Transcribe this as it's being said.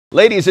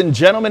Ladies and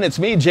gentlemen, it's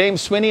me,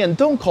 James Swinney, and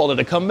don't call it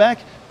a comeback,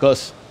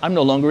 because I'm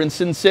no longer in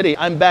Sin City.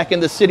 I'm back in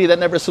the city that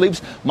never sleeps,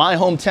 my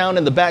hometown,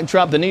 in the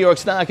backdrop, the New York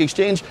Stock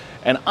Exchange,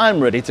 and I'm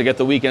ready to get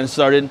the weekend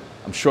started.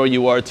 I'm sure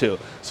you are too.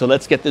 So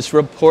let's get this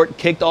report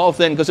kicked off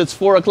then, because it's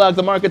 4 o'clock,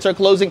 the markets are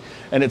closing,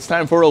 and it's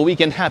time for a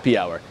weekend happy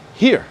hour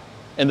here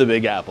in the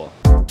Big Apple.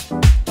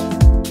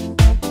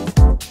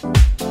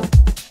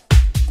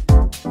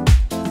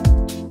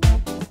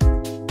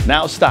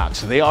 Now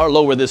stocks, they are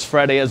lower this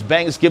Friday as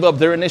banks give up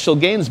their initial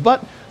gains,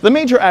 but the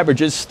major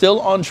averages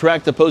still on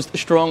track to post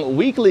strong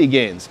weekly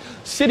gains.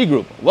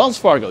 Citigroup, Wells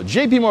Fargo,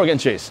 JP Morgan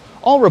Chase,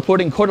 all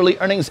reporting quarterly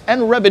earnings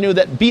and revenue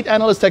that beat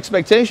analyst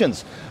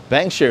expectations.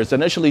 Bank shares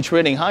initially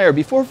trading higher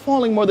before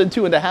falling more than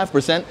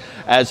 2.5%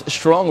 as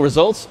strong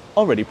results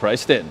already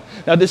priced in.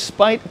 Now,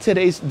 despite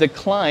today's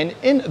decline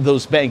in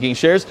those banking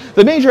shares,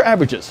 the major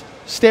averages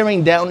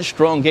staring down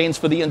strong gains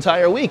for the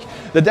entire week.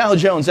 The Dow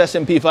Jones,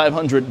 S&P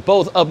 500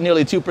 both up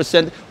nearly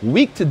 2%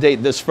 week to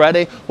date this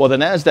Friday, while the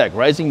Nasdaq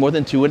rising more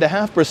than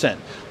 2.5%.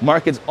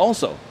 Markets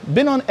also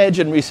been on edge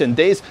in recent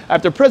days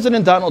after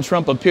President Donald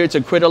Trump appeared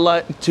to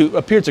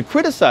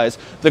criticize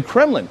the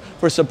Kremlin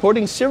for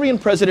supporting Syrian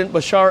President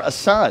Bashar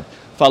Assad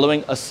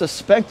following a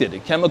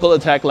suspected chemical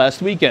attack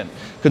last weekend.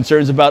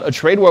 Concerns about a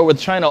trade war with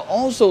China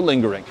also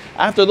lingering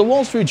after the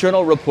Wall Street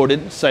Journal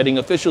reported, citing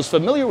officials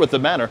familiar with the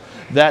matter,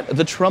 that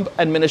the Trump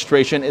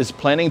administration is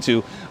planning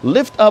to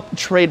lift up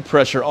trade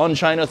pressure on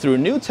China through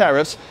new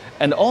tariffs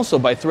and also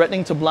by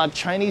threatening to block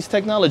Chinese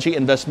technology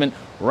investment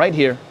right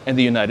here in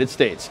the United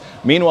States.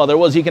 Meanwhile, there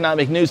was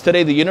economic news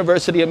today. The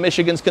University of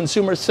Michigan's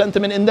Consumer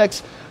Sentiment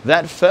Index,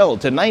 that fell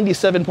to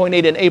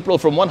 97.8 in April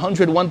from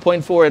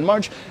 101.4 in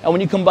March. And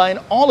when you combine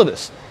all of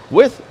this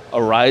with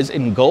a rise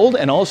in gold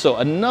and also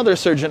another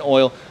surge in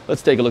oil,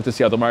 let's take a look to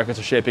see how the markets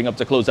are shaping up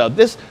to close out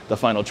the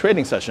final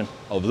trading session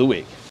of the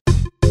week.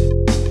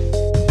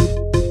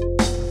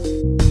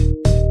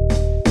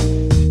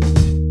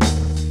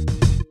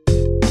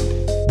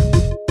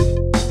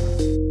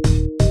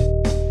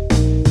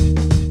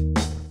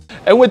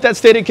 And with that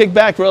stated, kick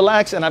back,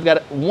 relax, and I've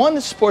got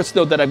one sports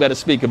note that I've got to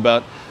speak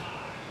about.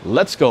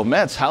 Let's go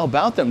Mets. How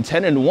about them?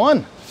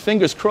 10-1.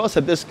 Fingers crossed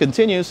that this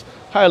continues.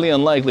 Highly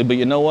unlikely, but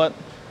you know what?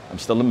 I'm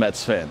still a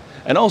Mets fan.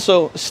 And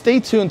also, stay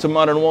tuned to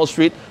Modern Wall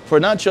Street for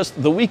not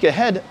just the week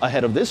ahead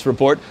of this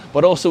report,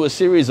 but also a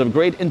series of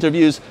great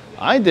interviews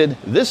I did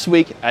this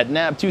week at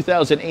NAB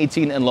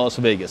 2018 in Las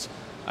Vegas.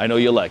 I know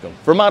you'll like them.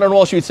 For Modern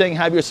Wall Street saying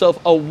have yourself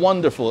a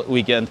wonderful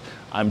weekend,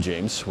 I'm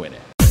James Swinney.